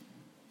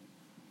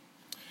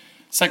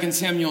2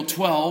 Samuel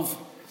 12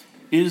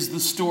 is the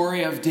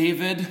story of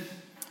David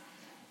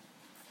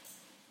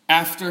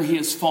after he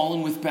has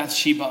fallen with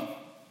Bathsheba.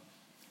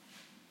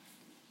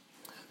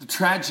 The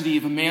tragedy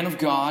of a man of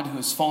God who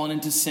has fallen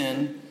into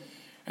sin,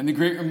 and the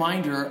great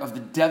reminder of the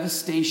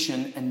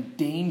devastation and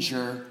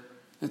danger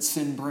that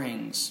sin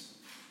brings.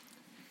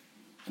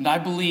 And I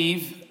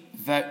believe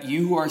that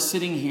you who are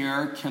sitting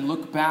here can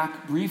look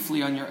back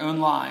briefly on your own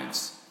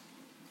lives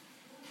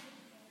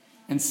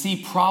and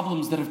see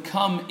problems that have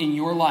come in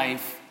your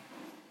life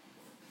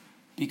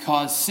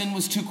because sin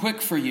was too quick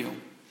for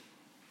you.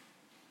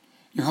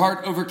 Your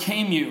heart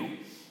overcame you.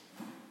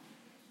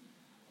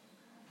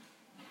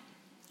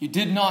 You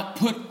did not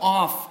put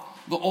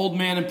off the old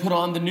man and put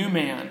on the new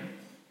man.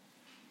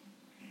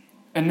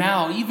 And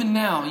now, even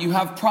now, you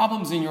have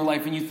problems in your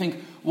life and you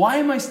think, why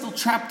am I still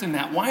trapped in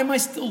that? Why am I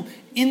still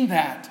in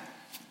that?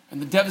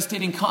 And the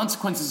devastating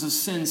consequences of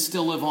sin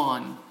still live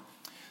on.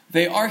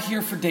 They are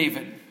here for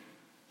David.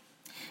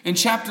 In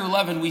chapter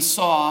 11, we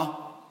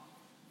saw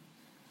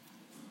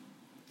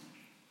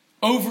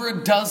over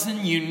a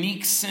dozen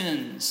unique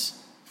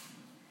sins.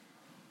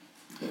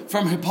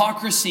 From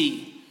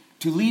hypocrisy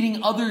to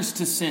leading others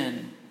to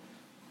sin.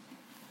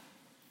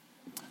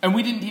 And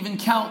we didn't even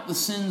count the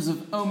sins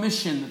of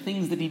omission, the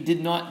things that he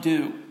did not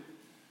do.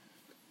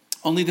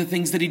 Only the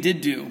things that he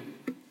did do.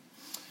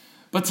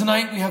 But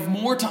tonight we have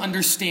more to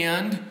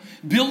understand,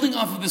 building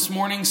off of this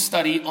morning's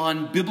study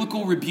on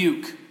biblical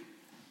rebuke.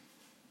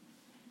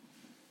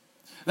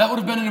 That would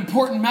have been an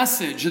important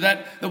message.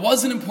 That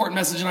was an important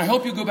message, and I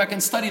hope you'll go back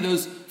and study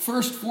those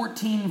first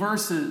 14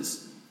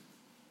 verses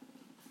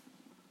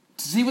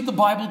to see what the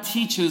Bible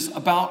teaches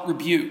about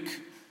rebuke.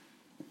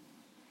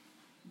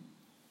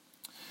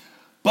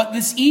 But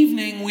this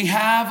evening we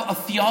have a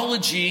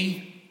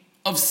theology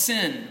of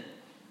sin.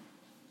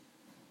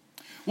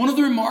 One of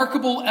the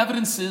remarkable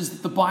evidences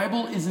that the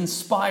Bible is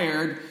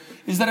inspired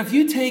is that if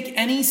you take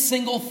any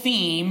single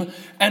theme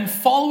and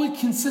follow it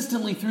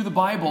consistently through the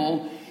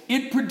Bible,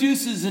 it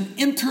produces an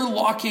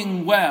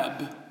interlocking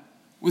web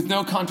with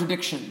no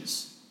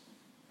contradictions.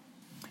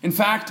 In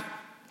fact,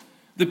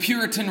 the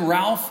Puritan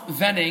Ralph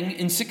Venning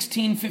in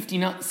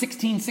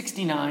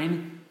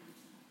 1669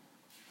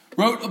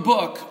 wrote a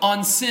book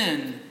on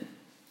sin,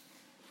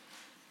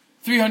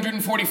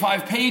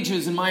 345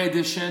 pages in my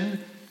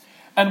edition.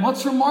 And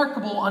what's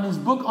remarkable on his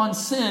book on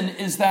sin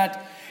is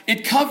that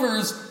it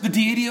covers the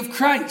deity of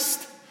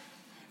Christ.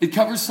 It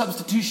covers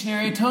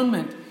substitutionary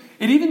atonement.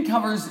 It even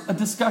covers a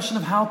discussion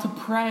of how to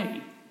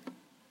pray.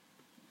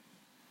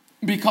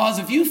 Because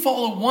if you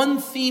follow one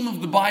theme of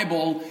the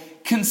Bible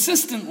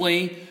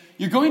consistently,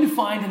 you're going to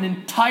find an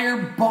entire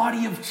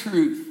body of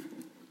truth.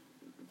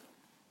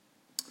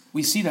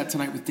 We see that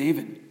tonight with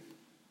David.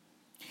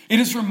 It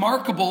is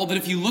remarkable that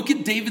if you look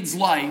at David's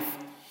life,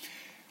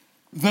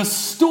 the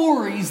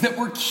stories that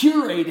were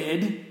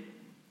curated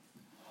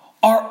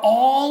are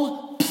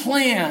all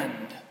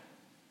planned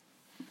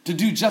to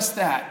do just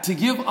that, to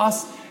give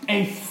us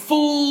a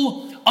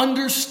full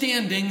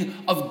understanding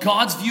of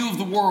God's view of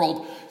the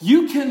world.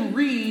 You can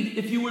read,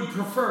 if you would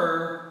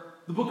prefer,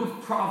 the book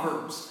of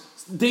Proverbs.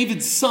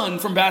 David's son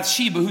from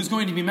Bathsheba, who's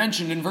going to be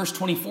mentioned in verse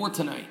 24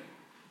 tonight.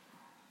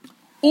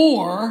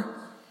 Or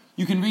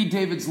you can read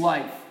David's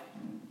life.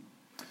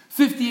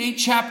 58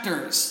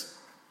 chapters,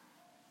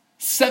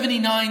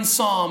 79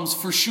 psalms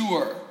for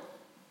sure.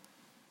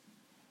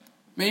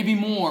 Maybe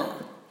more.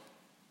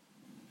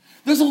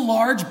 There's a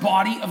large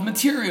body of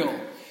material.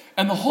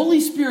 And the Holy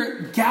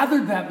Spirit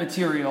gathered that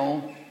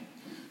material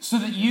so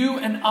that you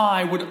and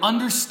I would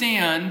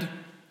understand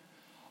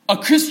a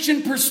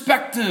Christian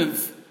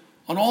perspective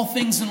on all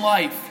things in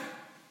life.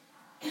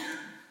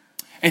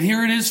 And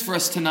here it is for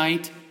us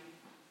tonight.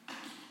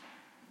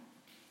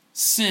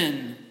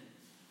 Sin.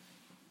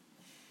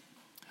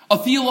 A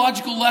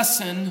theological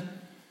lesson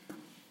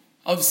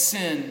of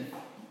sin.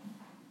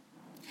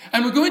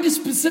 And we're going to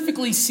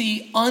specifically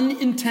see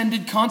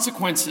unintended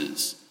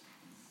consequences.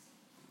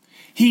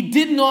 He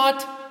did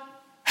not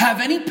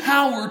have any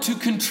power to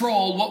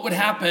control what would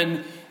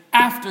happen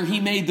after he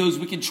made those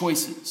wicked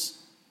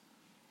choices.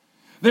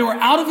 They were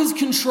out of his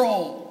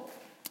control,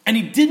 and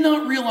he did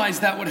not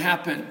realize that would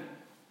happen.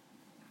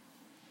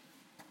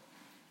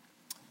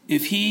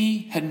 If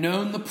he had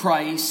known the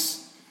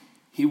price,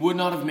 he would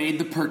not have made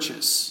the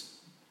purchase.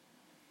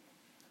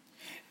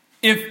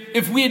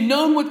 If we had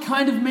known what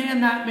kind of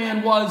man that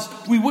man was,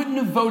 we wouldn't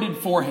have voted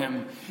for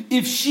him.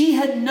 If she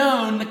had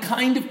known the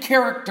kind of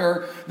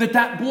character that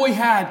that boy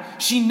had,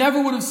 she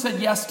never would have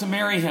said yes to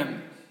marry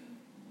him.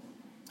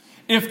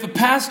 If the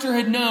pastor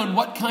had known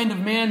what kind of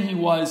man he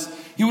was,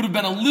 he would have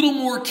been a little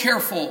more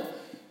careful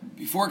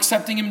before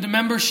accepting him to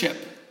membership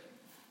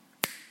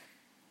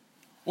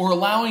or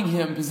allowing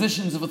him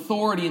positions of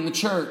authority in the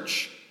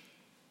church.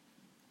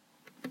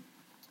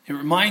 It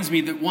reminds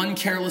me that one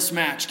careless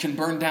match can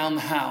burn down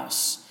the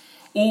house.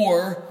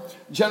 Or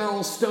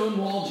General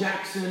Stonewall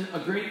Jackson, a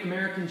great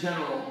American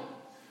general,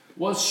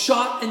 was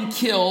shot and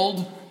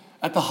killed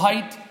at the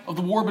height of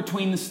the war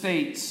between the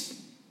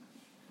states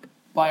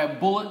by a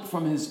bullet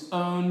from his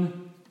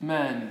own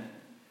men.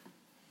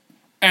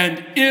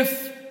 And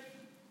if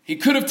he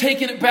could have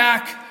taken it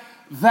back,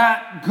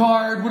 that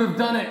guard would have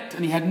done it.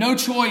 And he had no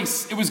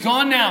choice. It was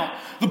gone now.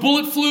 The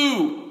bullet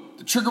flew.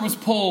 The trigger was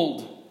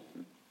pulled.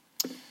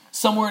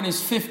 Somewhere in his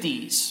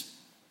 50s,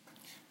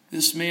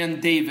 this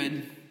man,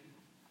 David,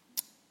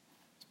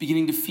 is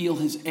beginning to feel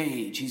his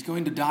age. He's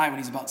going to die when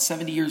he's about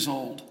 70 years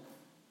old.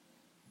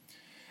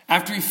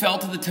 After he fell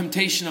to the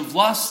temptation of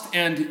lust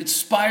and it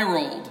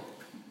spiraled.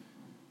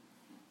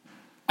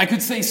 I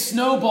could say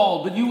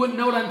snowballed, but you wouldn't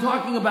know what I'm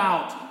talking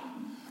about.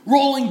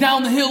 Rolling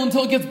down the hill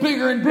until it gets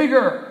bigger and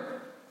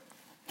bigger.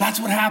 That's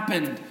what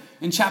happened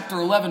in chapter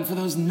 11 for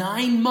those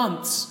 9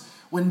 months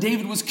when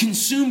David was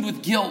consumed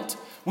with guilt.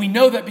 We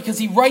know that because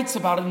he writes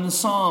about it in the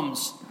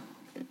Psalms.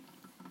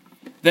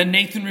 Then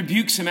Nathan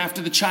rebukes him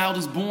after the child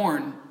is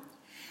born.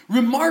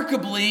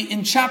 Remarkably,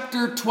 in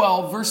chapter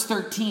 12, verse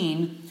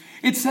 13,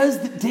 it says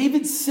that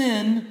David's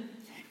sin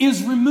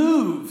is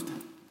removed.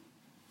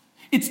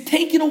 It's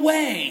taken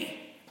away.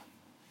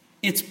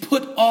 It's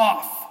put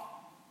off.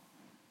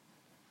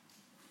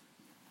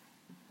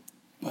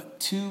 But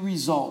 2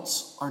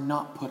 results are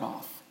not put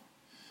off.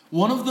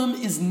 One of them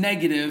is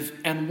negative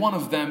and one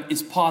of them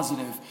is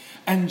positive.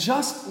 And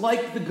just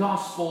like the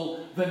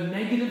gospel, the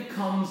negative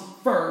comes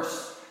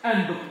first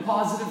and the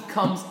positive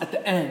comes at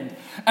the end.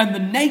 And the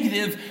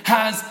negative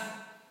has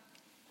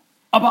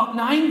about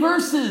 9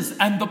 verses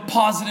and the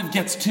positive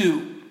gets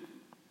 2.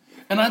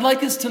 And I'd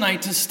like us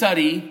tonight to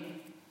study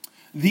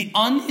the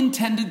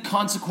unintended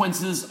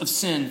consequences of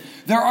sin.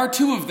 There are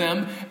 2 of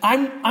them.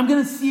 I'm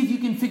going to see if you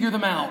can figure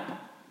them out.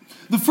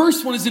 The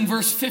first one is in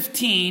verse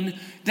 15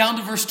 down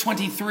to verse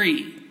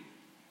 23.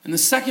 And the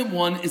second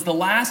one is the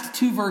last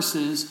 2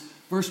 verses,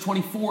 verse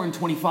 24 and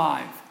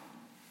 25.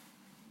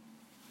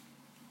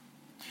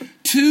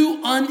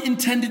 2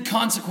 unintended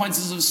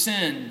consequences of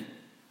sin.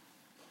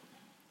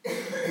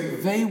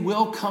 They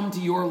will come to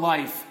your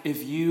life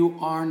if you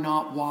are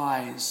not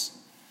wise.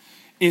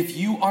 If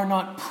you are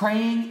not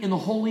praying in the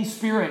Holy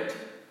Spirit.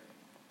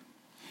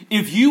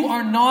 If you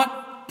are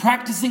not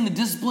practicing the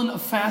discipline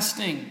of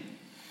fasting.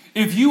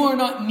 If you are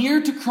not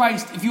near to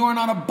Christ, if you are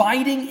not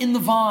abiding in the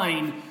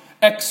vine,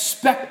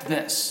 expect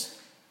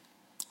this.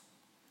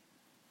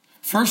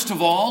 First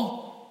of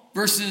all,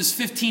 verses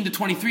 15 to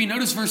 23,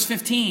 notice verse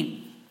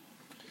 15.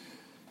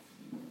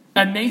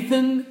 And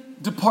Nathan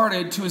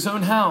departed to his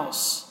own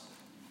house,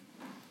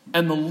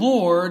 and the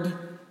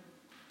Lord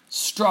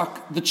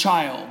struck the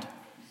child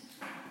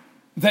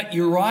that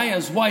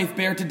Uriah's wife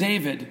bare to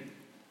David,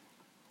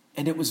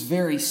 and it was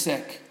very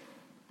sick.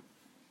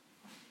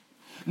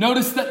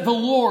 Notice that the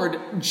Lord,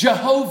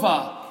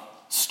 Jehovah,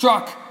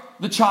 struck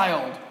the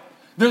child.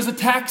 There's a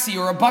taxi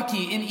or a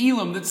bucky in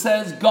Elam that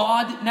says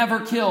God never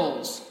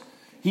kills.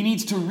 He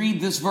needs to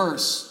read this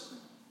verse.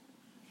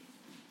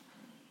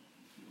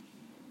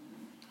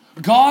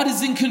 God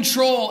is in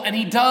control and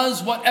he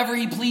does whatever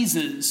he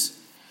pleases.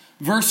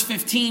 Verse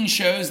 15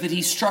 shows that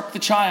he struck the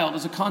child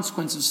as a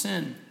consequence of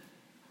sin.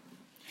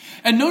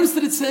 And notice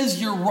that it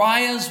says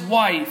Uriah's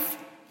wife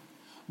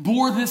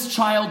bore this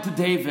child to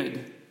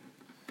David,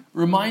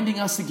 reminding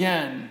us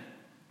again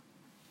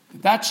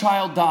that that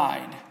child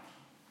died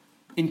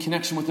in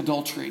connection with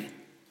adultery.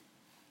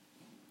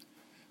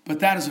 But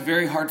that is a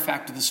very hard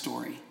fact of the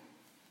story.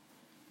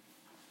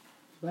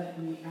 Let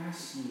me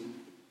ask you,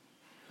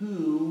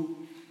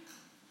 who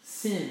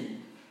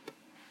sinned?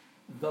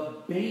 The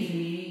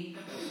baby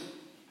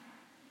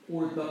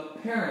or the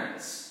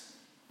parents?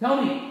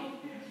 Tell me.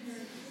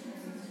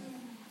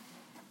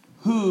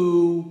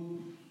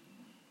 Who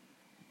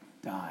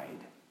died?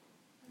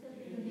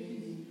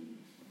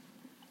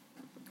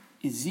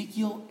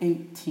 Ezekiel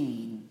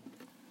 18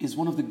 is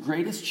one of the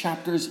greatest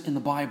chapters in the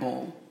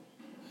Bible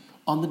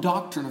on the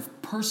doctrine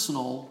of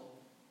personal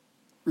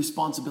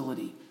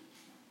responsibility.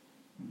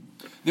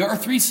 There are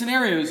 3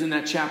 scenarios in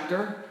that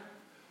chapter,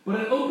 but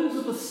it opens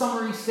with a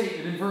summary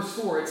statement in verse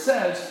 4. It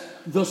says,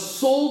 the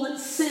soul that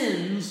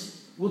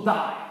sins will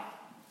die.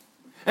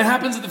 It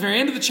happens at the very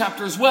end of the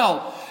chapter as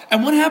well.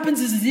 And what happens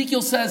is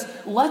Ezekiel says,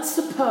 let's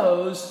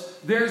suppose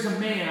there's a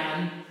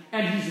man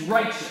and he's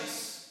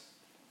righteous.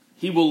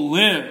 He will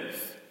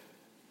live.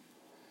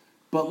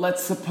 But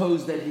let's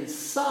suppose that his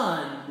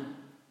son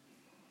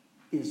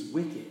is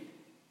wicked.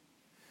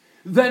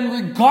 Then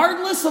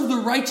regardless of the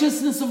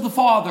righteousness of the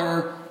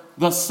father,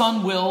 the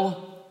son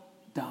will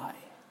die.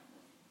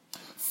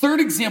 Third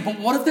example,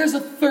 what if there's a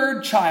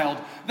third child,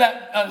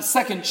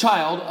 second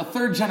child, a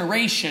third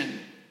generation,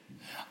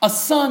 a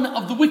son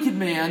of the wicked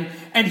man,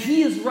 and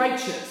he is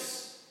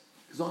righteous?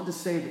 He goes on to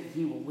say that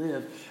he will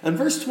live. And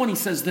verse 20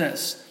 says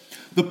this,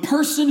 the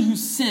person who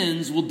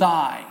sins will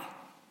die.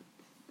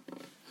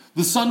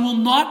 The son will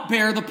not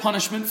bear the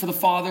punishment for the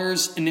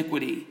father's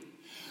iniquity,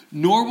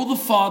 nor will the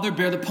father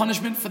bear the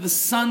punishment for the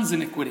son's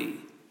iniquity.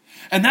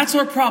 And that's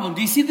our problem.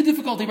 Do you see the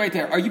difficulty right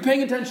there? Are you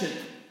paying attention?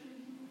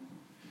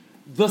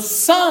 The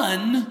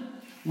son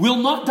will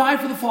not die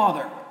for the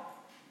father.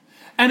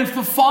 And if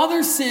the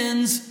father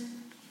sins,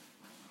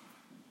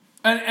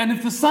 and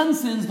if the son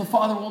sins, the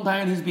father won't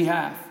die on his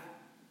behalf.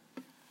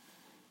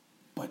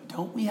 But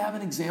don't we have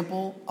an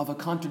example of a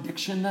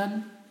contradiction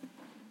then?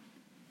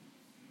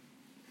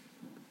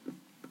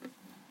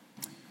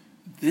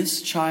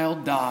 This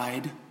child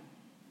died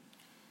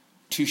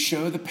to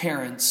show the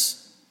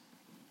parents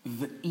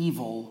the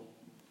evil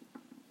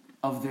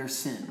of their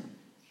sin.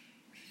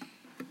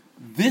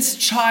 This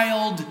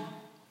child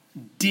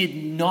did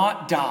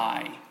not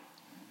die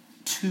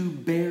to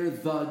bear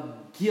the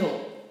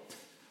guilt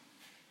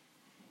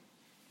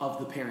of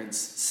the parents'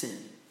 sin.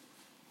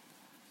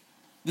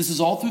 This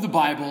is all through the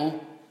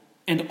Bible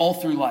and all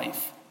through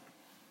life.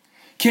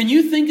 Can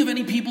you think of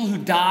any people who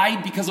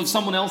died because of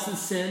someone else's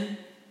sin?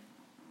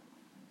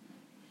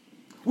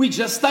 We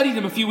just studied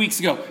him a few weeks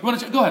ago. Go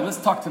ahead, let's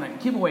talk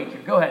tonight. Keep awake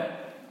here. Go ahead.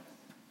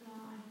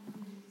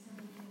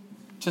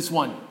 Just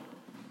one.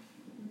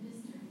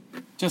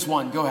 Just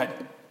one. Go ahead.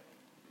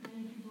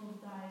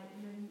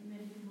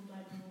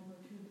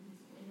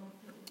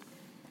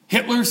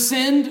 Hitler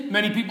sinned.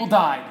 Many people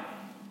died.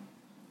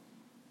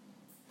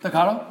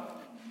 Takaro?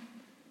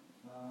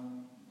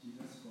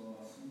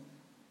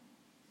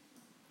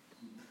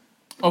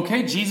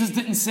 Okay, Jesus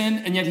didn't sin,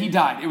 and yet he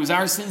died. It was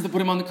our sins that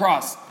put him on the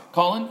cross.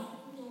 Colin?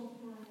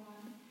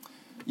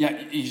 Yeah,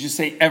 you just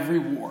say every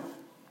war.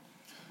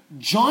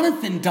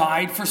 Jonathan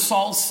died for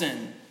Saul's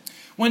sin.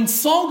 When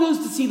Saul goes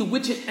to see the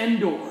witch at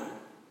Endor,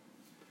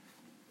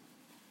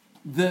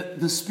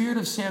 the spirit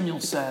of Samuel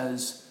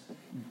says,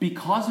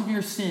 because of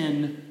your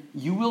sin,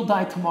 you will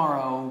die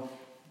tomorrow,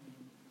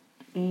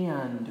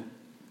 and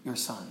your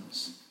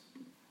sons.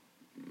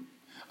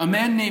 A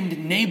man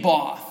named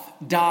Naboth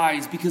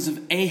dies because of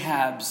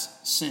Ahab's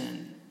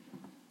sin.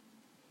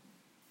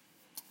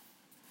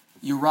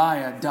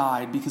 Uriah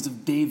died because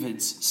of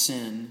David's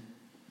sin.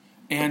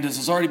 And as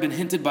has already been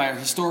hinted by our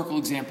historical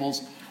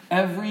examples,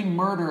 every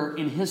murder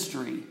in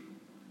history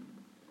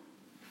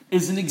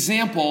is an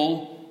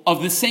example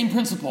of the same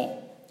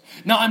principle.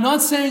 Now, I'm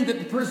not saying that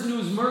the person who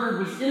was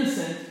murdered was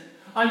innocent.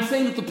 I'm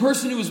saying that the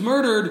person who was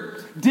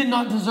murdered did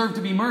not deserve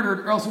to be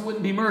murdered, or else it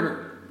wouldn't be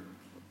murder.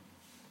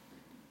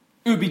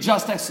 It would be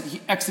just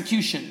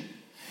execution.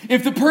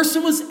 If the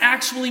person was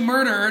actually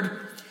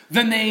murdered,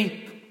 then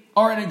they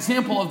are an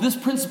example of this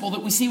principle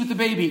that we see with the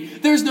baby.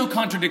 There's no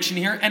contradiction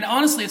here, and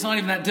honestly, it's not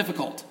even that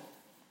difficult.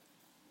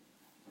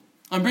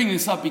 I'm bringing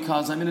this up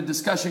because I'm in a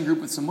discussion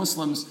group with some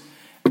Muslims,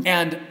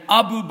 and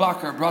Abu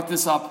Bakr brought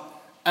this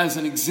up as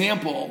an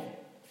example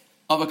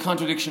of a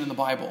contradiction in the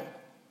Bible.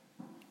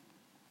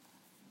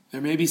 There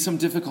may be some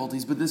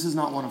difficulties, but this is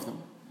not one of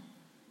them.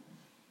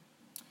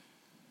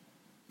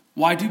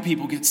 Why do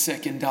people get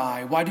sick and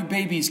die? Why do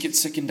babies get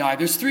sick and die?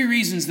 There's 3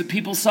 reasons that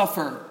people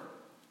suffer.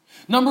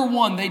 Number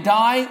 1, they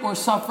die or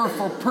suffer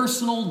for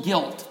personal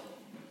guilt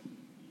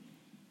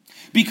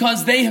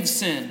because they have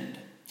sinned.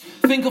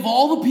 Think of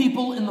all the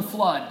people in the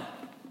flood.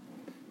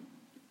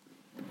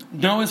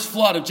 Noah's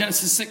flood of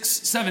Genesis 6,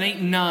 7, 8,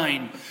 and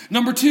 9.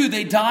 Number 2,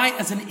 they die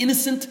as an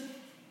innocent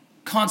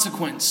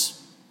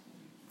consequence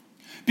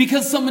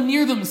because someone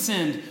near them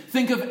sinned.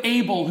 Think of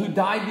Abel, who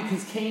died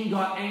because Cain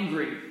got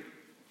angry.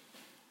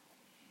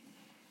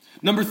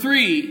 Number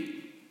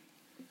 3,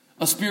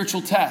 a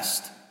spiritual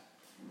test.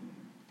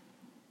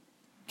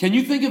 Can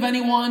you think of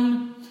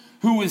anyone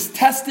who was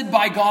tested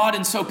by God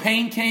and so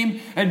pain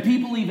came and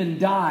people even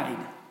died?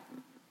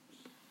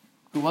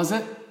 Who was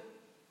it?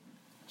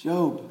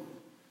 Job.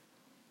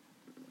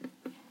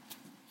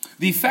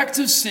 The effects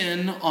of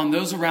sin on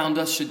those around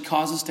us should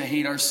cause us to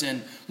hate our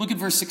sin. Look at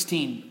verse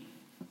 16.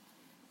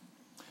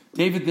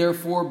 David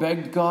therefore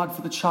begged God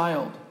for the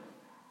child.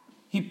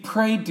 He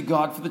prayed to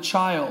God for the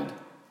child.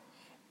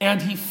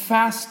 And he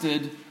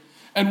fasted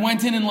and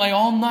went in and lay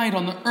all night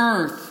on the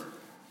earth.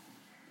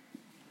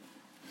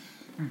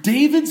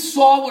 David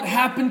saw what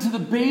happened to the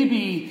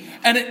baby,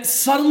 and it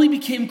suddenly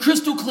became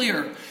crystal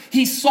clear.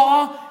 He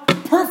saw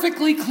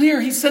perfectly clear.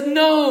 He said,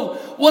 no,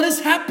 what has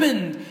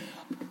happened?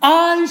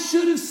 I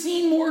should have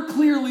seen more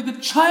clearly. The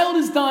child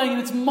is dying, and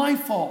it's my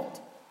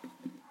fault.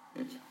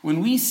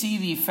 When we see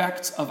the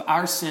effects of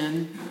our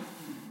sin,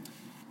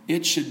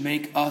 it should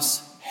make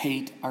us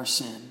hate our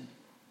sin.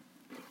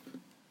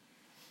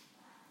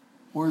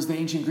 Or as the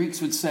ancient Greeks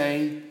would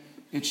say,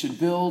 it should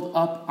build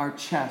up our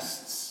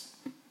chests.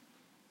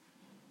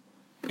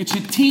 It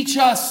should teach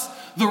us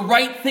the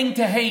right thing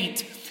to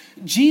hate.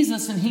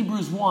 Jesus in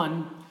Hebrews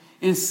 1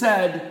 is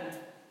said,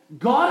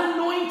 God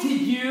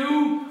anointed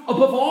you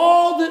above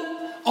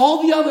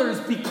all the others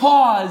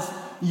because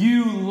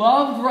you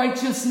loved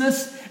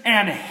righteousness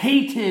and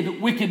hated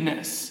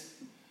wickedness.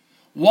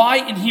 Why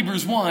in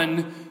Hebrews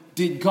 1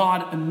 did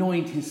God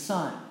anoint his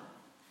son?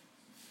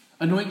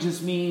 Anoint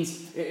just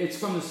means it's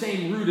from the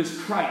same root as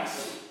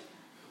Christ.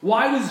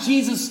 Why was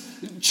Jesus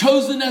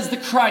chosen as the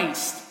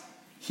Christ?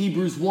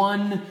 Hebrews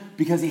 1,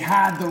 because he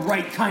had the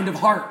right kind of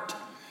heart.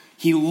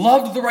 He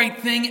loved the right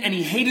thing and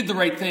he hated the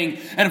right thing.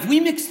 And if we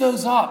mix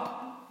those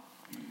up,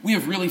 we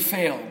have really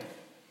failed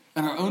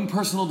in our own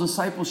personal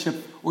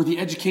discipleship or the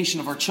education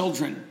of our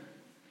children.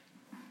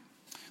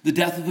 The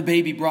death of the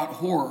baby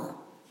brought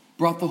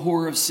the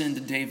horror of sin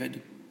to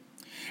David.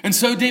 And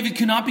so David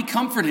could not be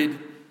comforted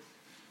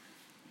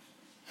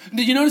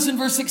Did you notice in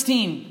verse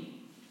 16?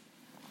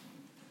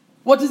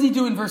 What does he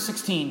do in verse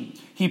 16?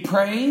 He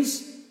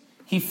prays,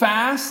 he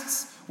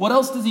fasts. What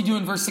else does he do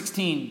in verse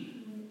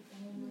 16?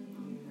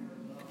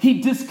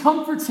 He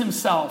discomforts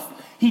himself.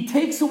 He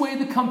takes away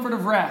the comfort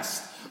of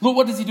rest. Look,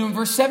 what does he do in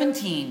verse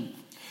 17?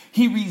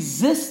 He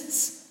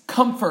resists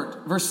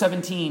comfort. Verse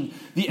 17.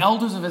 The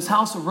elders of his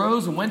house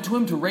arose and went to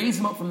him to raise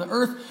him up from the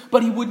earth,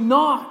 but he would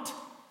not.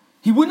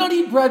 He would not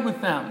eat bread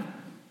with them.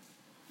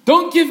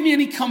 Don't give me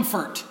any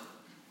comfort.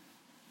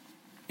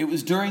 It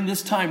was during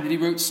this time that he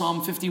wrote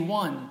Psalm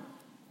 51.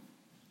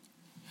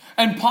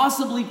 And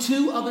possibly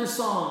two other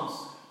Psalms.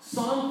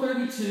 Psalm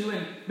 32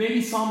 and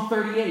maybe Psalm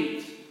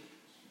 38.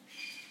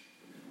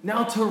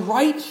 Now, to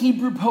write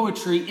Hebrew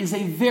poetry is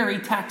a very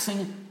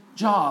taxing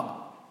job.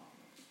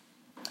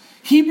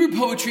 Hebrew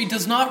poetry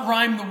does not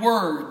rhyme the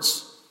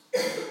words.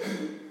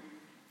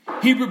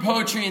 Hebrew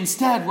poetry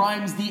instead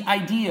rhymes the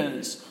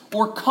ideas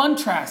or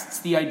contrasts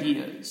the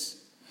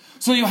ideas.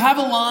 So you'll have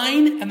a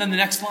line and then the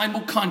next line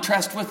will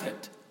contrast with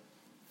it.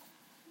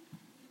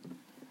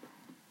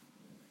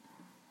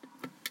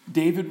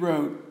 David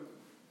wrote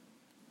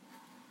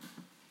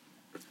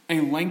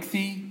a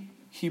lengthy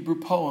Hebrew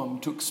poem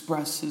to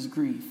express his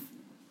grief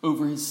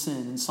over his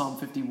sin in Psalm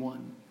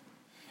 51.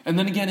 And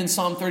then again in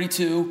Psalm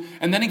 32,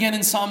 and then again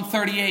in Psalm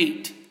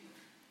 38.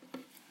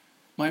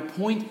 My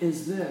point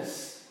is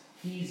this: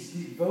 he's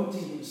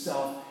devoting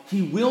himself.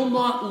 He will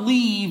not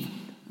leave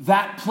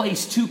that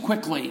place too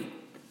quickly.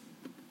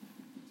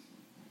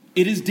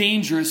 It is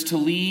dangerous to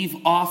leave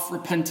off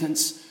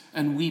repentance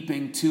and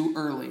weeping too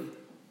early.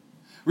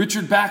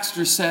 Richard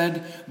Baxter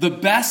said, "The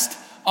best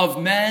of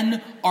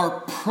men are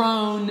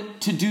prone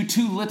to do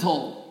too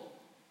little."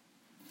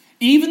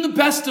 Even the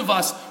best of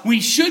us,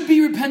 we should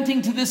be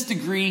repenting to this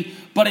degree,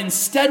 but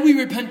instead we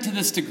repent to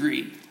this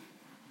degree.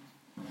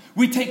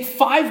 We take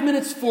 5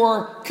 minutes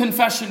for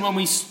confession when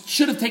we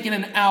should have taken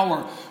an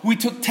hour. We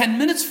took 10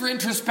 minutes for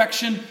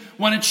introspection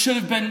when it should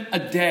have been a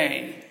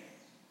day.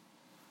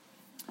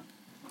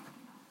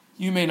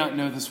 You may not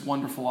know this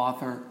wonderful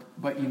author,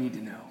 but you need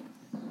to know.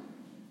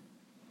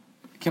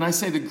 Can I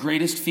say the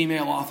greatest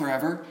female author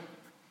ever?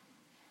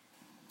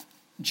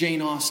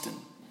 Jane Austen.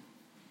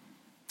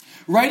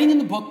 Writing in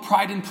the book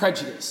Pride and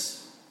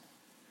Prejudice,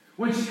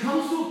 when she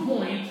comes to a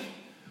point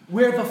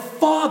where the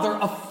father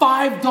of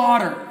 5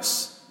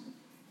 daughters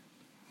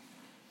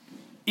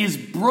is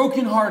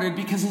brokenhearted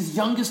because his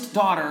youngest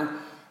daughter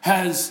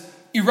has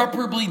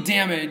irreparably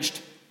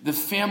damaged the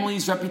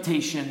family's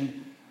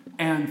reputation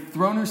and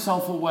thrown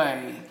herself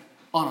away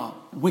on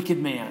a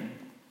wicked man.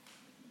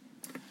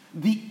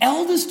 The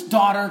eldest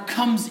daughter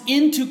comes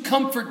in to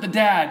comfort the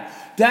dad.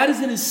 Dad is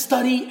in his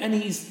study and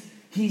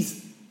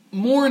he's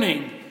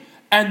mourning.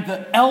 And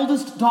the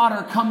eldest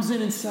daughter comes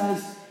in and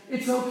says,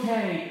 "It's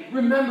okay.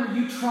 Remember,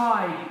 you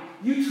tried.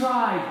 You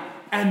tried."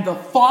 And the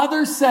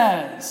father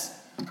says,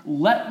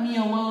 "Let me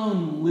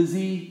alone,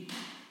 Lizzie.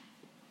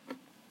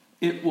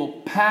 It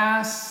will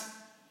pass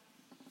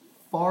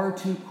far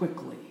too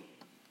quickly,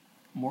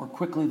 more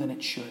quickly than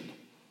it should."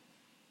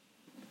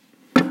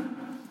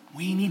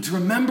 We need to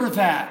remember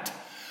that.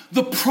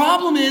 The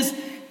problem is,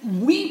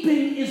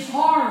 weeping is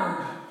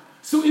hard.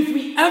 So if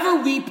we ever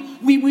weep,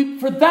 we weep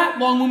for that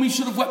long when we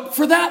should have wept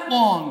for that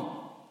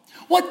long.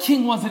 What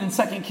king was it in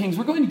 2 Kings?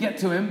 We're going to get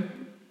to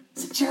him.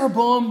 Is it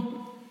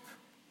Jeroboam?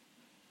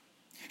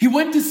 He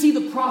went to see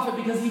the prophet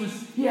because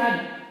he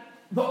had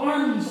the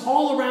armies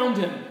all around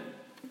him.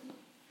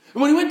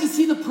 And when he went to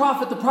see the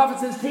prophet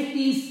says, "Take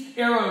these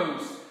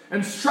arrows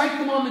and strike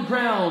them on the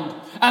ground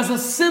as a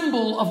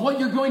symbol of what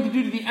you're going to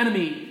do to the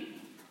enemy."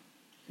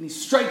 And he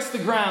strikes the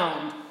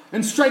ground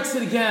and strikes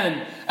it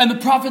again. And the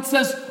prophet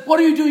says, "What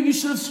are you doing? You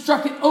should have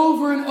struck it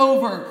over and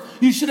over.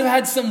 You should have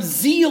had some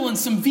zeal and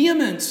some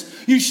vehemence.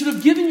 You should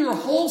have given your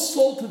whole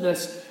soul to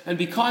this. And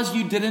because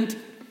you didn't,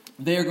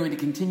 they are going to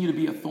continue to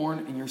be a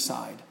thorn in your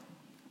side."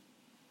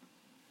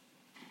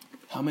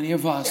 How many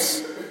of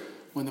us,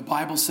 when the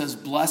Bible says,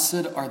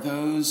 "Blessed are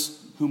those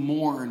who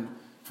mourn,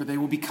 for they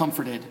will be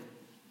comforted,"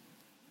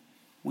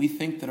 we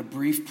think that a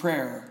brief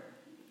prayer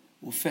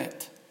will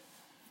fit?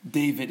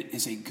 David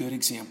is a good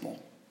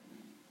example.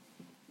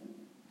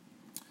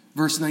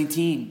 Verse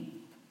 19.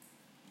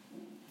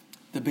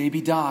 The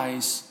baby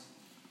dies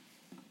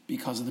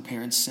because of the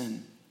parent's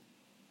sin.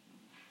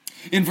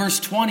 In verse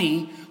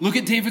 20, look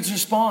at David's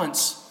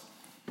response.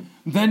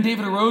 Then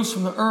David arose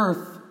from the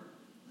earth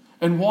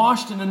and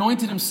washed and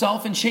anointed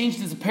himself and changed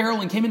his apparel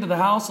and came into the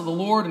house of the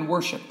Lord and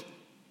worshipped.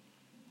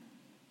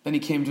 Then he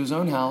came to his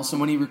own house,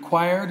 and when he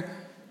required,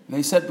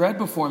 they set bread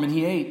before him and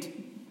he ate.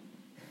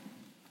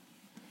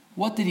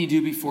 What did he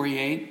do before he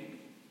ate?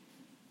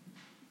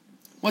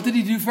 What did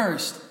he do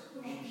first?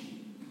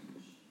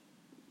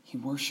 He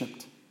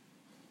worshiped.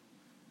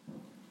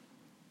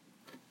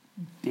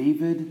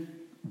 David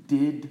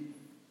did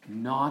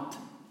not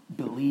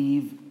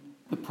believe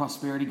the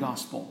prosperity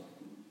gospel.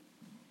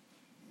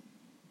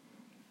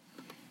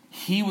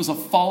 He was a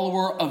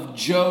follower of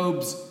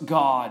Job's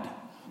God.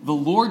 The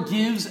Lord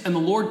gives and the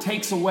Lord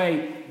takes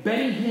away.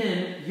 Benny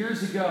Hinn,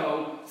 years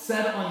ago,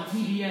 said on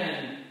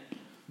TBN,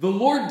 The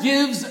Lord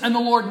gives and the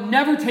Lord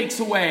never takes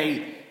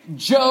away.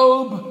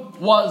 Job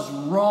was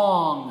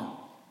wrong.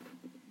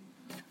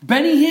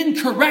 Benny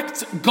Hinn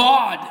corrects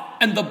God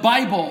and the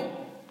Bible.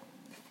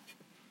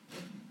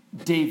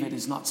 David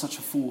is not such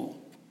a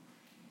fool.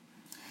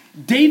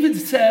 David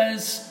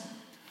says,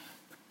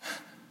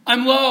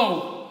 I'm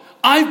low.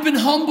 I've been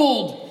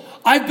humbled.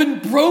 I've been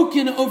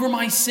broken over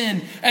my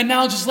sin. And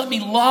now just let me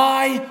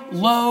lie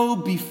low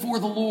before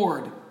the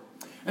Lord.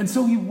 And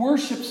so he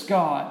worships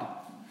God.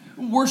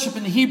 Worship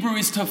in the Hebrew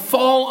is to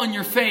fall on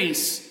your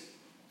face.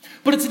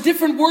 But it's a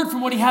different word from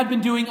what he had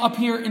been doing up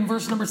here in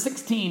verse number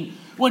 16,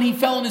 when he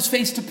fell on his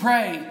face to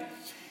pray.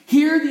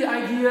 Here the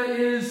idea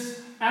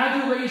is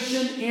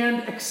adoration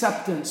and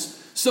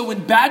acceptance. So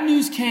when bad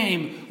news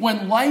came,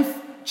 when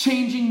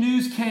life-changing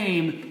news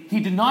came, he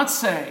did not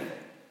say,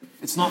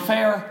 it's not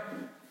fair.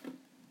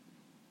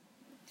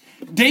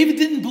 David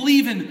didn't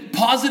believe in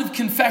positive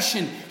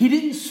confession. He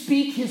didn't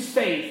speak his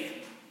faith.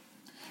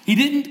 He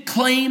didn't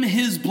claim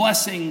his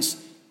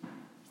blessings.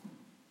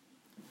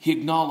 He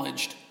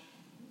acknowledged,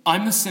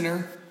 I'm the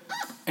sinner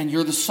and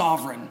you're the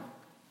sovereign.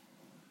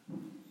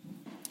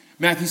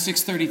 Matthew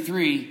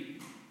 6:33,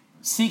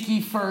 seek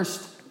ye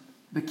first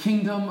the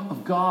kingdom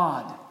of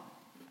God.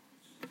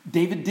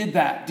 David did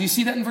that. Do you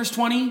see that in verse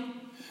 20?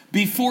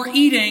 Before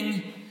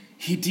eating,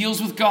 he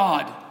deals with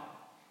God.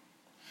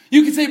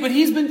 You could say, but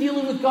he's been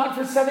dealing with God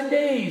for 7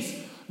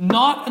 days.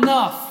 Not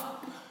enough.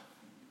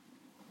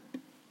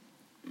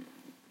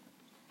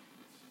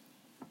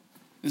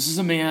 This is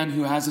a man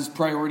who has his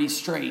priorities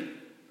straight.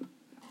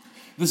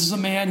 This is a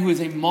man who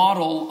is a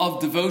model of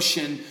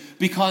devotion,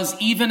 because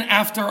even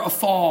after a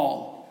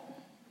fall,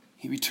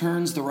 he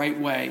returns the right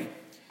way.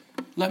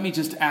 Let me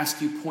just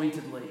ask you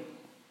pointedly,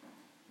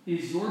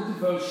 is your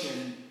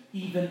devotion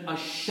even a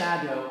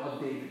shadow of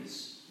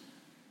David's?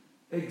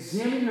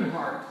 Examine your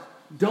heart.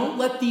 Don't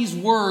let these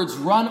words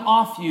run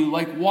off you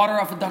like water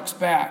off a duck's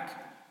back.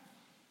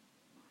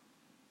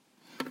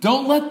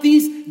 Don't let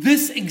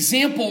this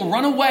example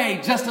run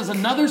away just as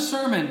another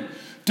sermon.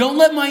 Don't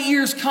let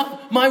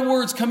my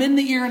words come in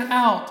the ear and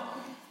out.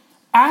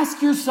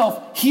 Ask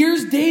yourself,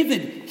 here's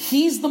David.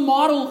 He's the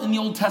model in the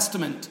Old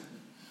Testament.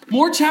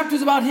 More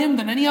chapters about him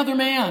than any other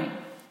man,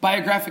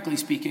 biographically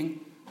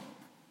speaking.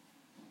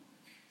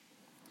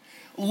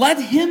 Let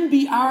him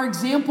be our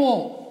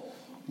example.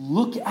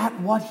 Look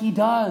at what he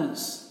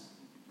does.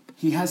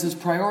 He has his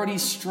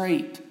priorities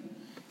straight.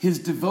 His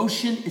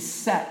devotion is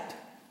set.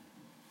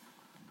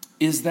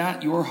 Is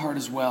that your heart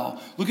as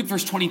well? Look at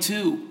verse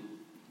 22.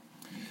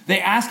 They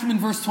asked him in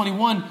verse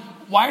 21,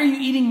 why are you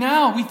eating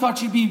now? We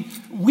thought you'd be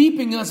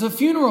weeping as a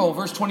funeral.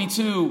 Verse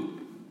 22.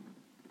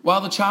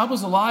 While the child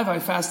was alive, I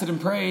fasted and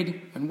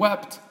prayed and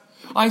wept.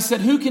 I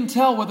said, who can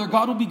tell whether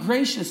God will be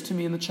gracious to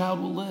me and the child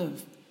will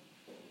live?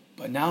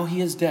 But now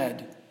he is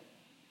dead.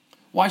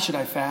 Why should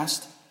I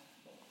fast?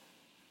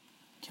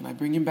 Can I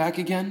bring him back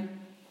again?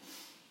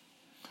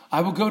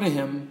 I will go to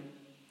him,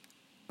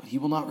 but he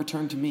will not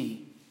return to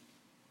me.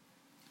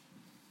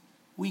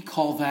 We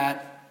call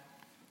that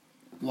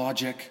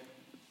logic.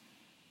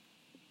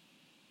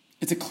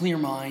 It's a clear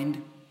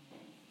mind.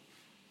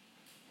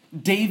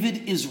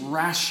 David is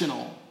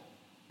rational.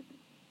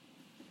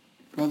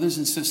 Brothers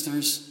and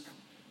sisters,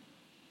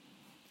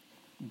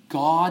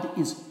 God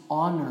is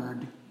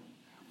honored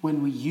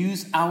when we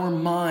use our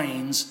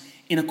minds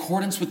in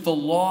accordance with the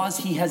laws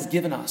he has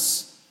given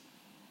us.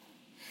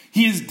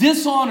 He is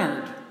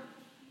dishonored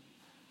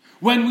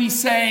when we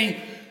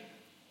say,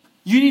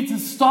 you need to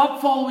stop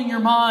following your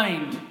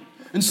mind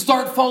and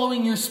start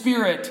following your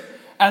spirit,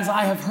 as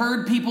I have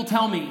heard people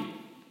tell me.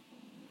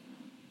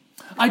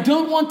 I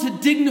don't want to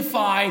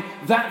dignify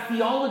that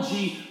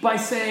theology by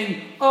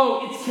saying,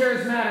 oh, it's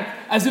charismatic,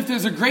 as if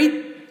there's a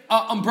great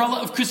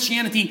umbrella of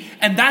Christianity,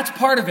 and that's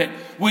part of it.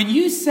 When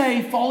you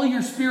say follow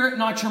your spirit,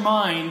 not your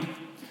mind,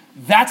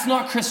 that's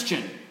not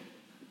Christian.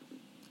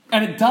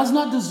 And it does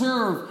not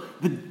deserve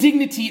the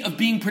dignity of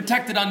being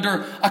protected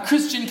under a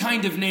Christian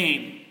kind of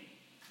name.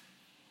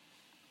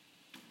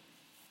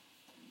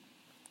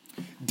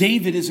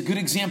 David is a good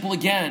example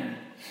again.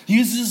 He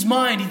uses his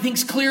mind. He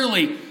thinks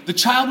clearly. The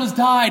child has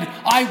died.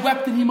 I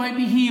wept that he might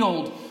be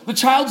healed. The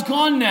child's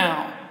gone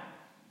now.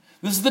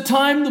 This is the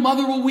time the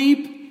mother will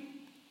weep.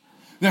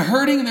 They're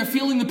hurting and they're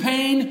feeling the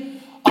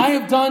pain. I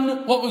have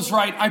done what was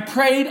right. I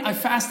prayed, I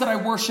fasted, I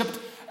worshiped.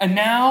 And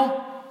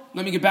now,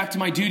 let me get back to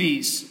my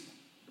duties.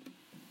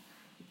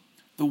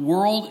 The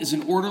world is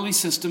an orderly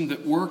system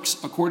that works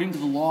according to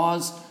the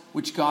laws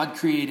which God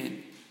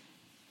created.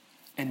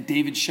 And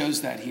David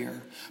shows that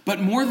here. But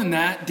more than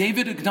that,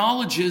 David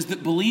acknowledges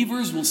that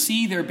believers will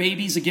see their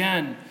babies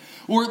again,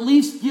 or at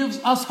least gives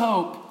us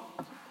hope.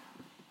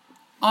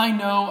 I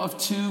know of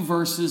 2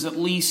 verses, at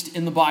least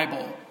in the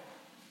Bible,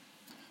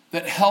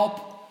 that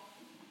help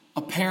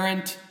a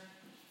parent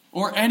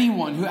or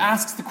anyone who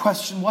asks the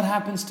question, what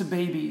happens to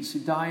babies who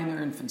die in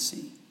their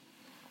infancy?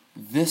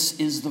 This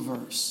is the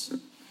verse.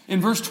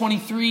 In verse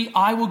 23,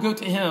 I will go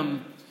to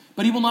him,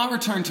 but he will not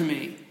return to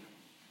me.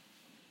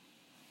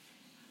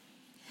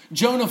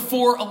 Jonah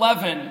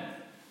 4:11.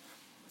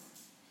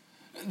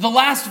 the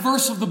last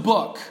verse of the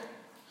book,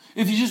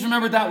 if you just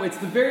remember it that way, it's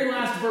the very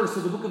last verse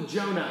of the book of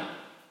Jonah.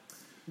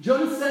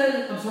 God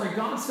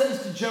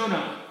says to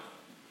Jonah,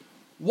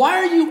 why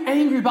are you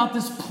angry about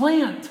this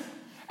plant?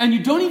 And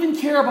you don't even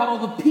care about all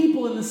the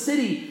people in the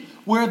city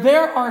where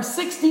there are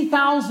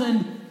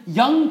 60,000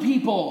 young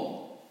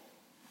people,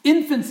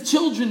 infants,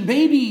 children,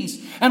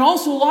 babies, and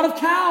also a lot of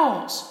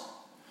cows.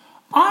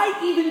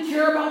 I even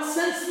care about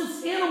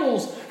senseless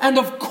animals. And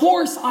of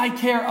course I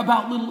care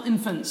about little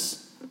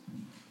infants.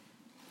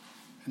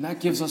 And that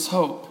gives us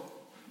hope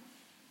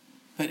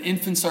that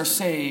infants are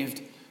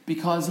saved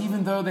because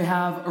even though they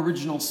have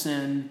original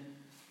sin,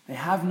 they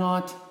have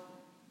not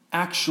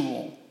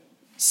actual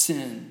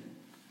sin.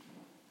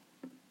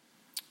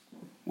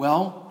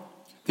 Well,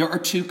 there are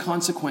two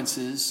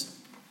consequences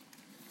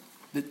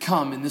that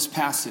come in this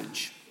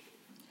passage.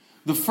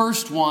 The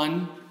first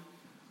one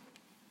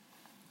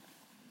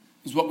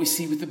is what we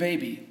see with the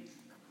baby.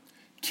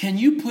 Can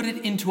you put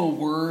it into a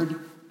word?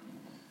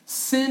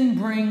 Sin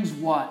brings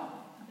what?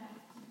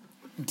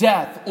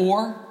 Death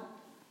or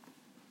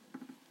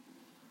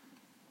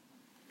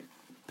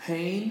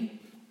pain,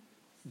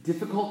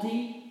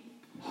 difficulty,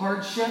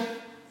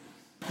 hardship,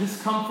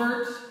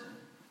 discomfort.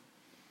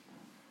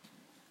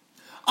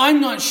 I'm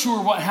not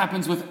sure what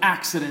happens with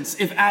accidents.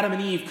 If Adam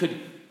and Eve could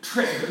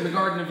trip in the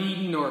Garden of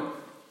Eden or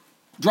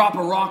drop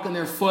a rock on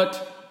their foot.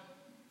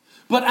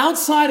 But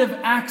outside of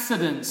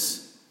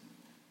accidents,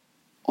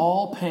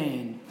 all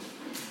pain,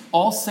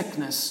 all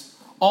sickness,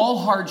 all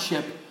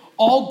hardship,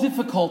 all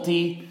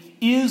difficulty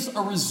is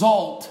a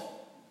result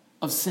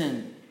of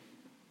sin.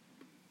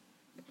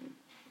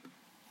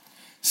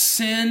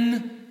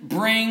 Sin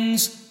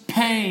brings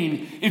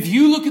pain. If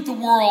you look at the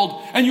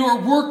world and you are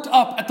worked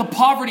up at the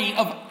poverty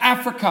of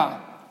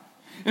Africa,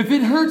 if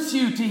it hurts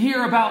you to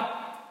hear about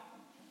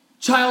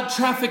child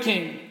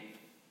trafficking,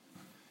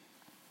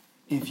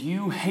 if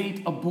you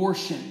hate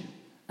abortion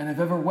and have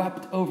ever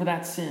wept over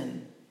that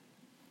sin,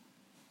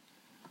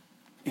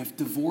 if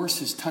divorce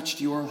has touched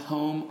your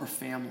home or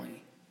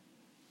family,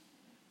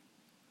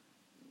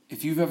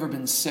 if you've ever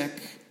been sick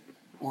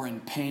or in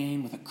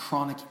pain with a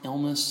chronic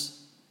illness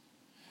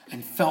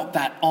and felt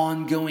that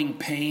ongoing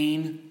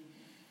pain,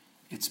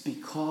 it's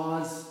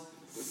because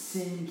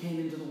sin came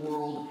into the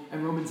world,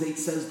 and Romans 8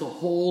 says the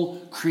whole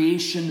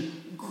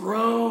creation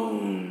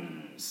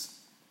groans,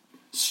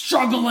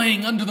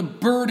 struggling under the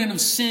burden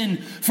of sin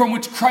from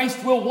which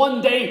Christ will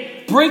one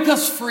day break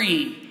us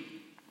free.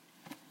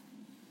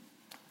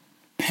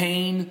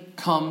 Pain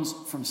comes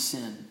from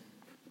sin.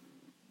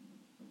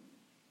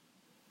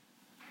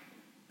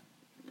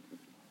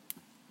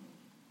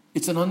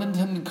 It's an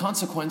unintended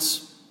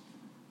consequence.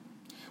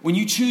 When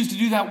you choose to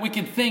do that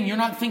wicked thing, you're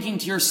not thinking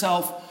to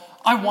yourself,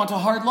 I want a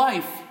hard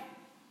life.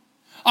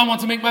 I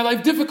want to make my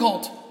life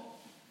difficult.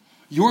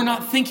 You're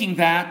not thinking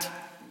that,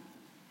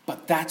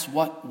 but that's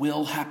what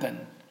will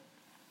happen.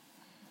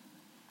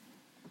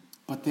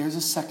 But there's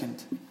a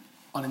second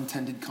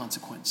unintended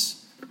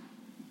consequence.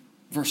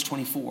 Verse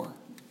 24.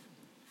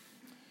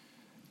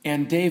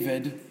 And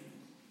David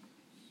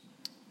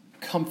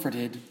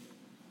comforted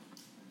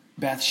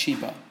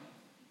Bathsheba,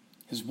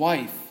 his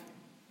wife,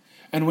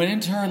 and went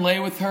into her and lay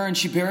with her, and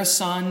she bare a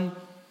son,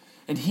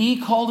 and he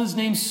called his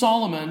name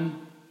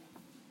Solomon.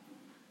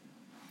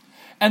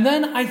 And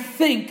then I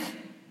think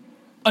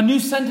a new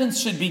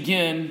sentence should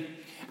begin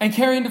and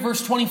carry into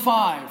verse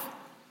 25.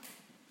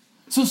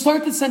 So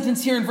start the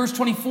sentence here in verse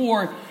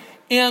 24.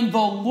 And the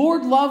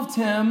Lord loved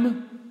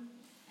him,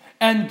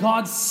 and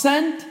God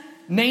sent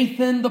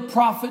Nathan the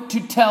prophet to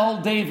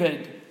tell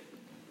David.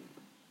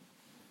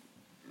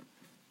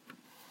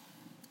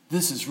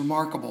 This is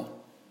remarkable.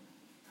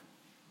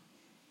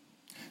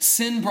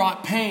 Sin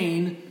brought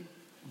pain,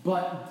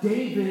 but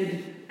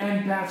David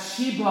and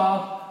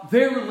Bathsheba,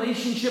 their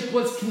relationship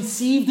was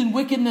conceived in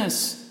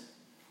wickedness.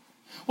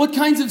 What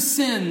kinds of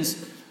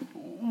sins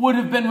would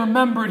have been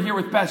remembered here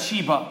with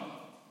Bathsheba?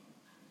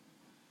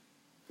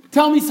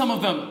 Tell me some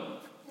of them.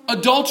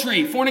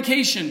 Adultery,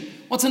 fornication.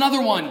 What's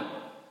another one?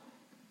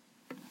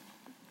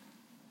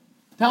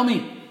 Tell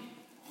me.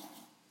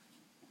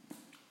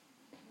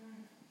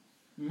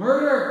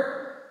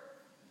 Murder.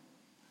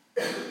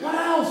 What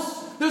else?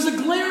 There's a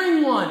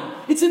glaring one.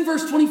 It's in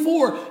verse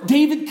 24.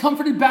 David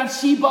comforted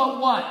Bathsheba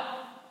what?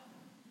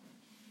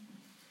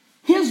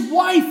 His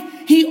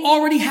wife. He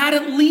already had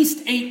at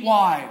least 8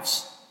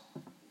 wives.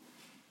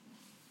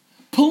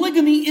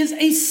 Polygamy is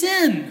a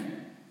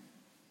sin.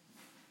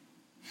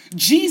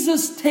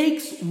 Jesus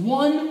takes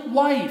one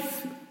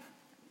wife.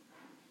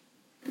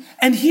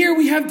 And here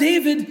we have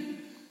David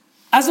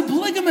as a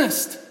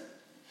polygamist.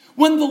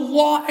 When the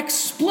law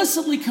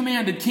explicitly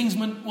commanded kings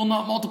will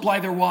not multiply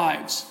their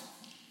wives.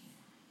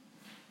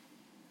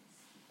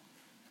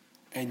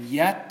 And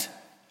yet,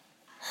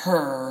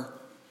 her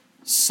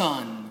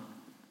son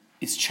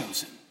is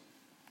chosen.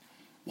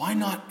 Why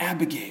not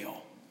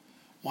Abigail?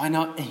 Why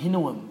not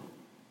Ahinoam?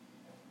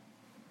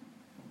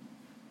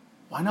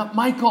 Why not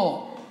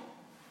Michael?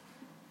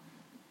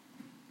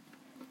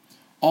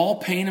 All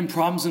pain and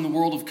problems in the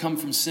world have come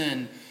from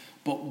sin,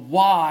 But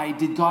why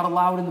did God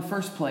allow it in the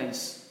first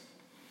place?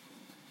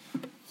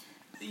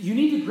 You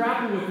need to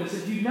grapple with this.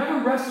 If you've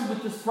never wrestled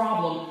with this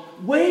problem,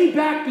 way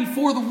back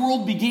before the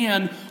world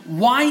began,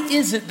 why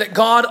is it that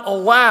God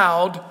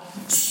allowed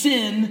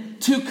sin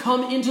to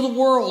come into the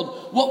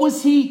world? What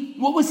was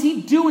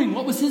he doing?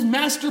 What was his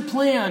master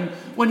plan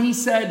when he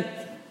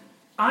said,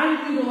 I'm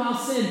going to allow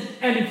sin?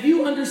 And if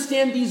you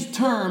understand these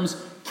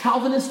terms,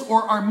 Calvinist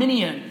or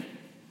Arminian,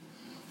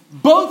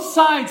 both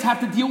sides have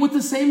to deal with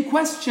the same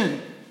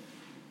question.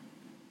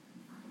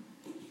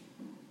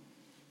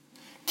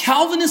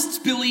 Calvinists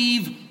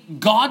believe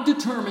God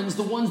determines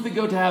the ones that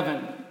go to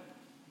heaven.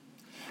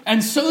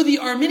 And so the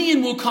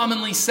Arminian will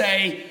commonly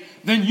say,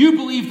 then you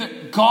believe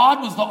that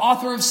God was the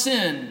author of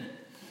sin.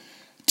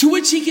 To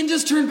which he can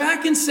just turn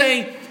back and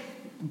say,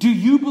 do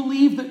you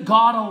believe that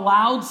God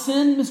allowed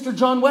sin, Mr.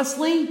 John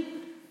Wesley?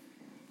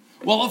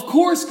 Well, of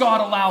course God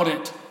allowed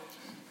it.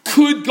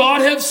 Could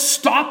God have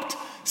stopped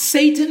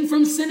Satan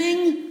from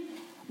sinning?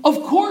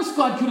 Of course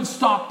God could have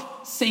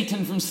stopped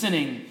Satan from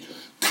sinning.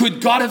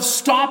 Could God have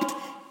stopped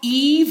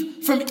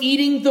Eve from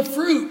eating the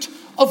fruit?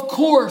 Of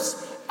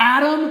course.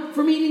 Adam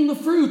from eating the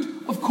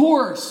fruit? Of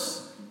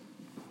course.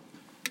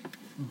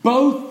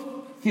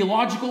 Both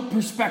theological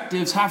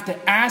perspectives have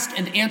to ask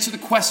and answer the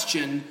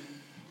question,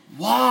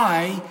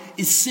 why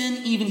is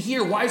sin even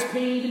here? Why is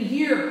pain even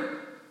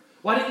here?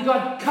 Why didn't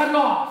God cut it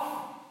off?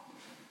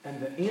 And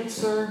the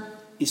answer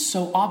is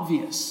so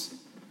obvious.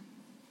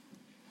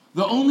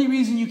 The only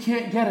reason you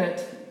can't get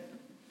it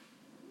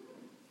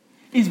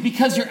is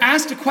because you're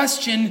asked a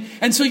question,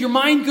 and so your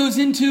mind goes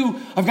into,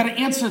 I've got to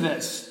answer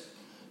this.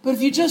 But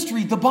if you just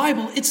read the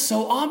Bible, it's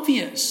so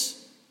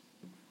obvious.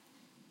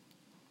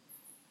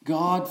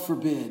 God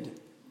forbid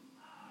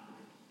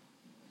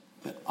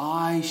that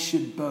I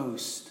should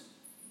boast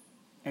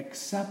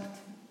except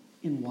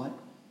in what?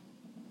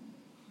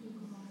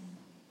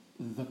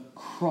 The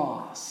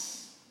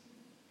cross.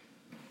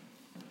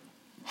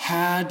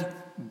 Had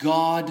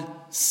God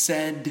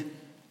said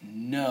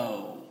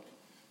no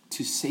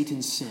to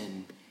Satan's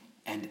sin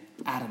and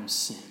Adam's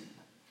sin,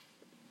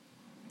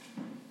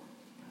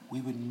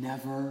 we would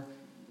never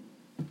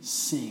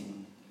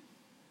sing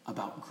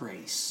about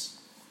grace.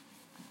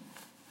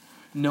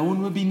 No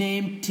one would be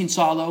named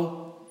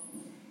Tinsalo.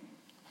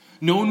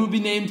 No one would be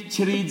named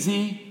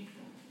Chiridzi.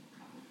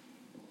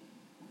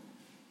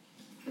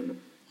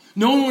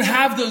 No one would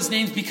have those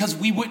names because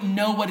we wouldn't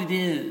know what it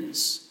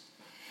is.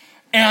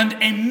 And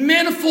a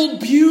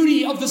manifold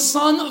beauty of the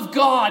Son of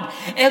God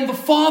and the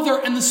Father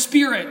and the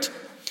Spirit,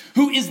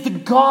 who is the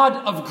God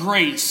of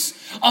grace.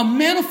 A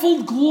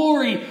manifold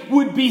glory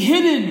would be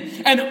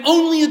hidden and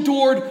only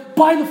adored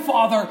by the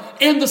Father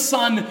and the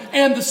Son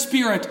and the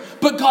Spirit.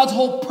 But God's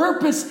whole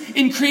purpose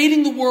in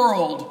creating the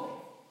world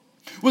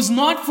was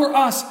not for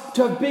us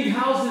to have big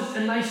houses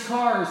and nice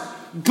cars.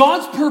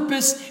 God's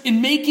purpose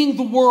in making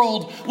the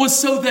world was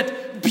so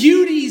that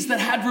beauties that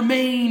had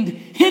remained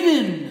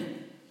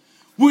hidden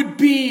would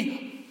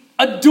be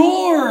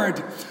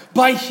adored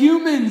by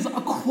humans,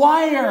 a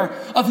choir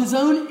of his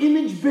own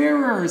image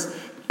bearers.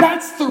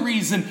 That's the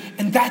reason,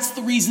 and that's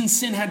the reason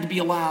sin had to be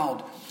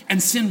allowed.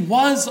 And sin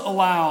was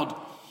allowed,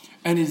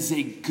 and it is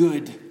a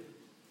good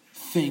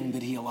thing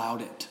that he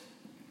allowed it.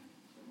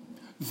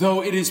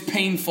 Though it is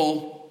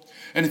painful,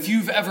 and if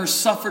you've ever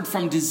suffered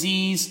from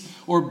disease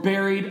or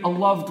buried a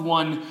loved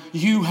one,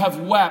 you have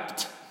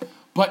wept.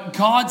 But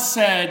God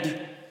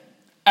said,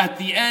 at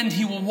the end,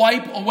 he will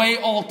wipe away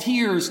all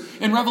tears.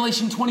 In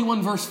Revelation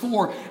 21 verse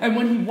 4, and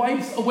when he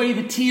wipes away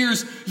the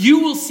tears, you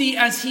will see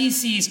as he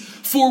sees,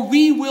 for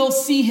we will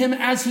see him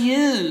as he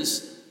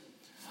is.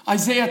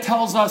 Isaiah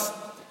tells us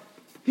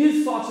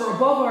his thoughts are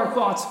above our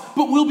thoughts,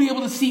 but we'll be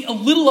able to see a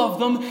little of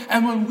them.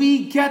 And when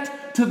we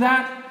get to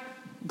that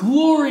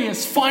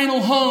glorious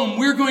final home,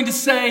 we're going to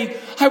say,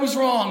 I was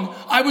wrong.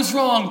 I was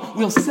wrong.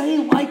 We'll say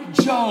like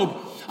Job,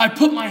 I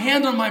put my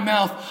hand on my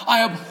mouth.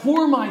 I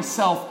abhor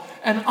myself.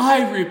 And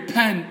I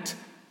repent.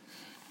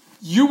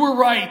 You were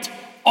right.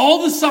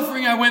 All the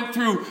suffering I went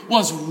through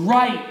was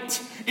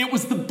right. It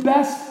was the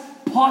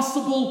best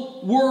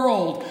possible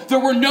world. There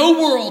were no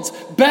worlds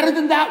better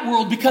than that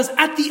world, because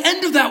at the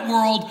end of that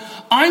world,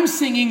 I'm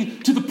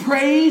singing to the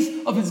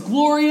praise of his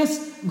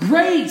glorious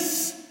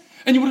grace.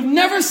 And you would have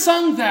never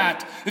sung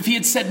that if he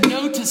had said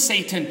no to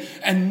Satan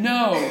and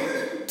no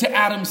to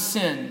Adam's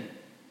sin.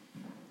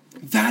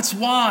 That's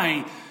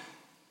why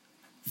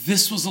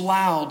this was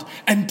allowed.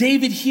 And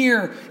David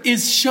here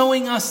is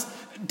showing us,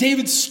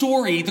 David's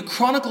story, the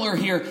chronicler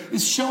here,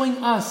 is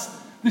showing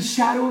us the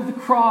shadow of the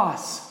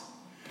cross,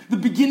 the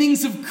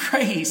beginnings of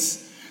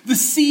grace, the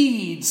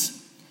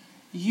seeds.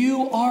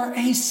 You are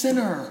a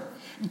sinner.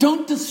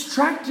 Don't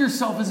distract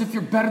yourself as if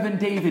you're better than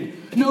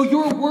David. No,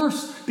 you're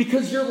worse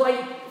because your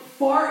light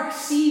far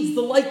exceeds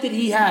the light that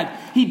he had.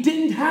 He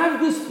didn't have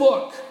this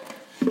book.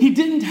 He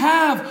didn't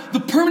have the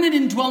permanent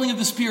indwelling of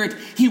the Spirit.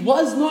 He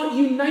was not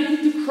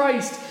united to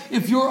Christ.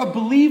 If you're a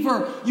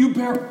believer, you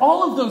bear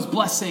all of those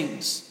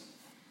blessings.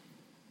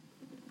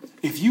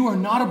 If you are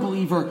not a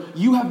believer,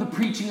 you have the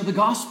preaching of the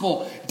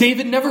gospel.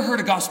 David never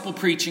heard a gospel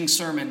preaching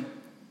sermon.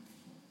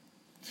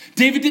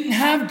 David didn't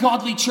have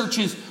godly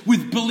churches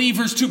with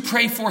believers to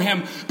pray for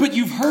him, but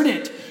you've heard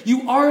it.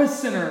 You are a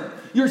sinner.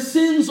 Your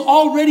sins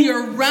already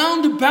are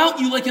round about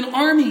you like an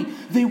army.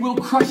 They will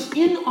crush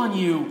in on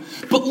you.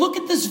 But look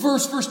at this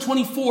verse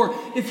 24.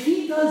 If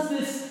he does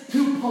this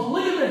to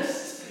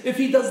polygamists, if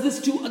he does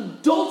this to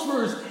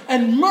adulterers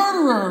and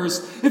murderers,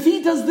 if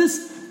he does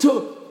this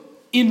to,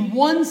 in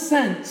one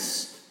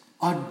sense,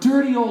 a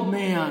dirty old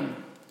man,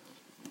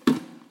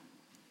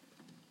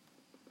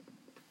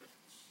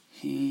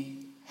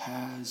 he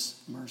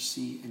has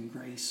mercy and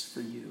grace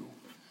for you.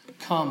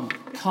 Come,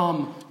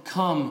 come,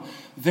 come.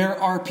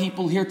 There are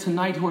people here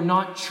tonight who are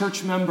not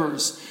church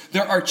members.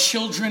 There are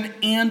children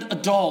and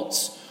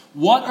adults.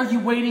 What are you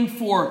waiting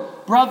for?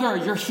 Brother,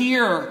 you're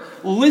here.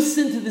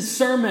 Listen to this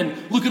sermon.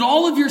 Look at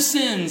all of your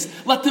sins.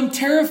 Let them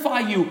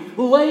terrify you.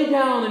 Lay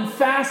down and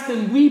fast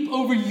and weep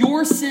over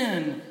your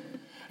sin.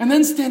 And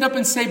then stand up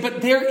and say,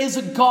 but there is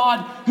a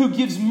God who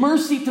gives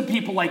mercy to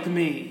people like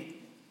me.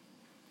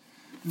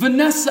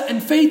 Vanessa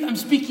and Faith, I'm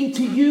speaking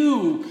to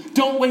you.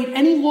 Don't wait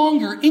any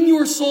longer. In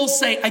your soul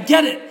say, I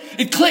get it.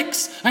 It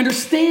clicks. I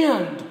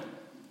understand.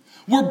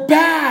 We're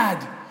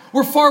bad.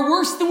 We're far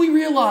worse than we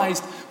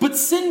realized. But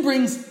sin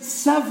brings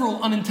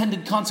several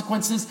unintended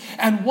consequences,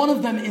 and one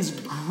of them is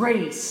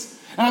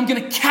grace. And I'm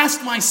going to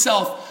cast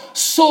myself,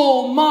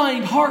 soul,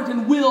 mind, heart,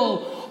 and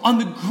will on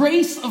the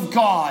grace of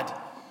God.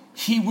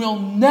 He will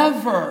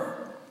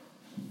never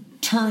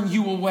turn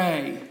you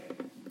away.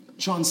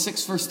 John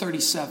 6, verse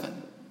 37.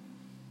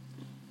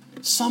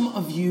 Some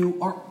of you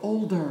are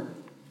older.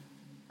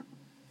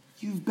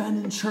 You've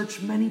been in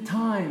church many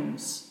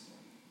times.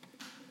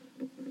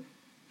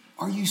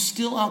 Are you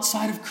still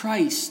outside of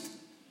Christ?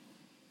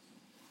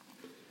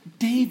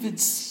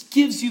 David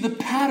gives you the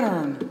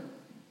pattern.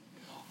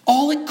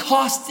 All it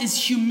costs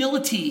is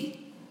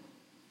humility,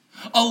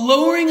 a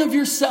lowering of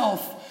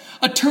yourself,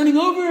 a turning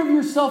over of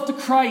yourself to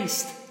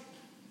Christ,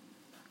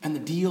 and the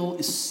deal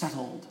is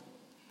settled.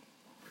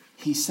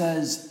 He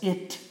says,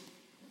 it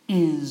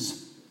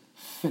is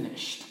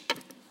finished.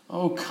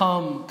 Oh,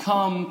 come,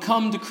 come,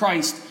 come to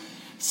Christ.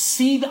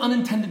 See the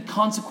unintended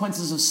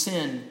consequences of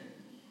sin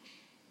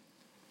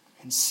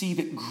and see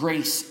that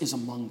grace is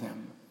among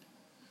them,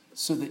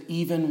 so that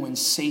even when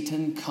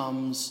Satan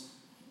comes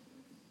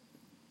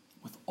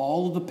with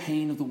all of the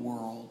pain of the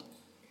world,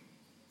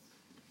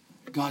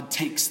 God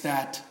takes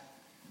that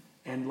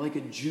and like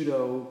a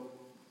judo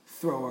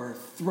thrower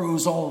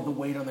throws all of the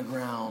weight on the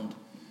ground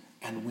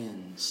and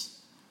wins.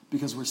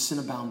 Because where sin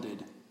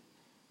abounded,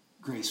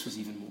 grace was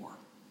even more.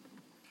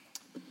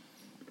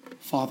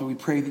 Father, we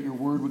pray that your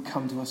word would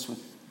come to us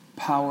with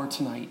power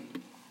tonight.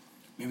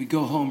 May we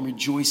go home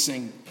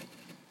rejoicing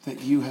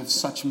that you have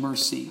such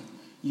mercy.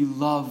 You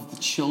love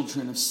the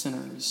children of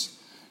sinners.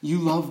 You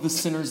love the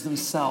sinners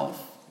themselves.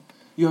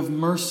 You have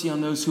mercy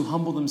on those who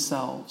humble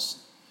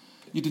themselves.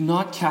 You did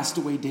not cast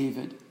away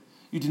David.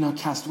 You did not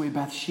cast away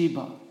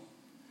Bathsheba.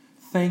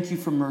 Thank you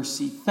for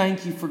mercy.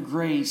 Thank you for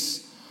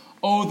grace.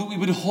 Oh, that we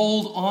would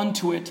hold on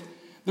to it.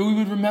 That we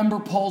would remember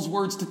Paul's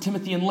words to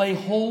Timothy and lay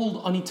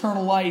hold on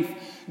eternal life,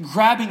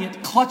 grabbing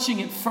it, clutching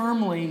it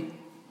firmly.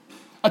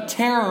 A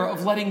terror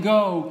of letting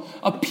go,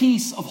 a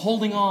peace of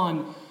holding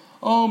on.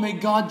 Oh, may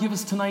God give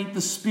us tonight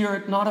the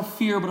spirit, not of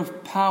fear, but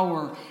of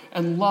power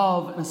and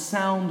love and a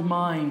sound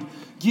mind.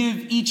 Give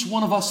each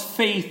one of us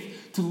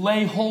faith to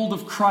lay hold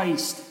of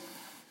Christ.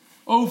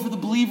 Oh, for the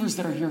believers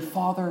that are here,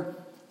 Father,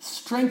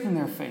 strengthen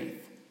their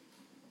faith.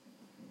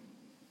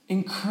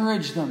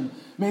 Encourage them.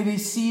 May they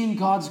see in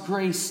God's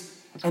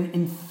grace an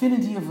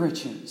infinity of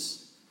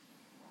riches.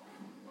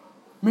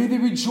 May they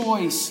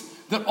rejoice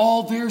that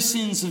all their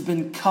sins have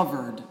been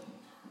covered.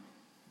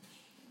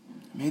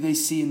 May they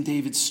see in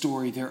David's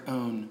story their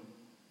own.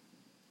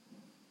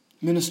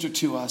 Minister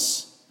to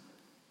us.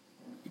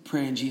 We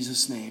pray in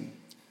Jesus' name.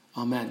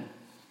 Amen.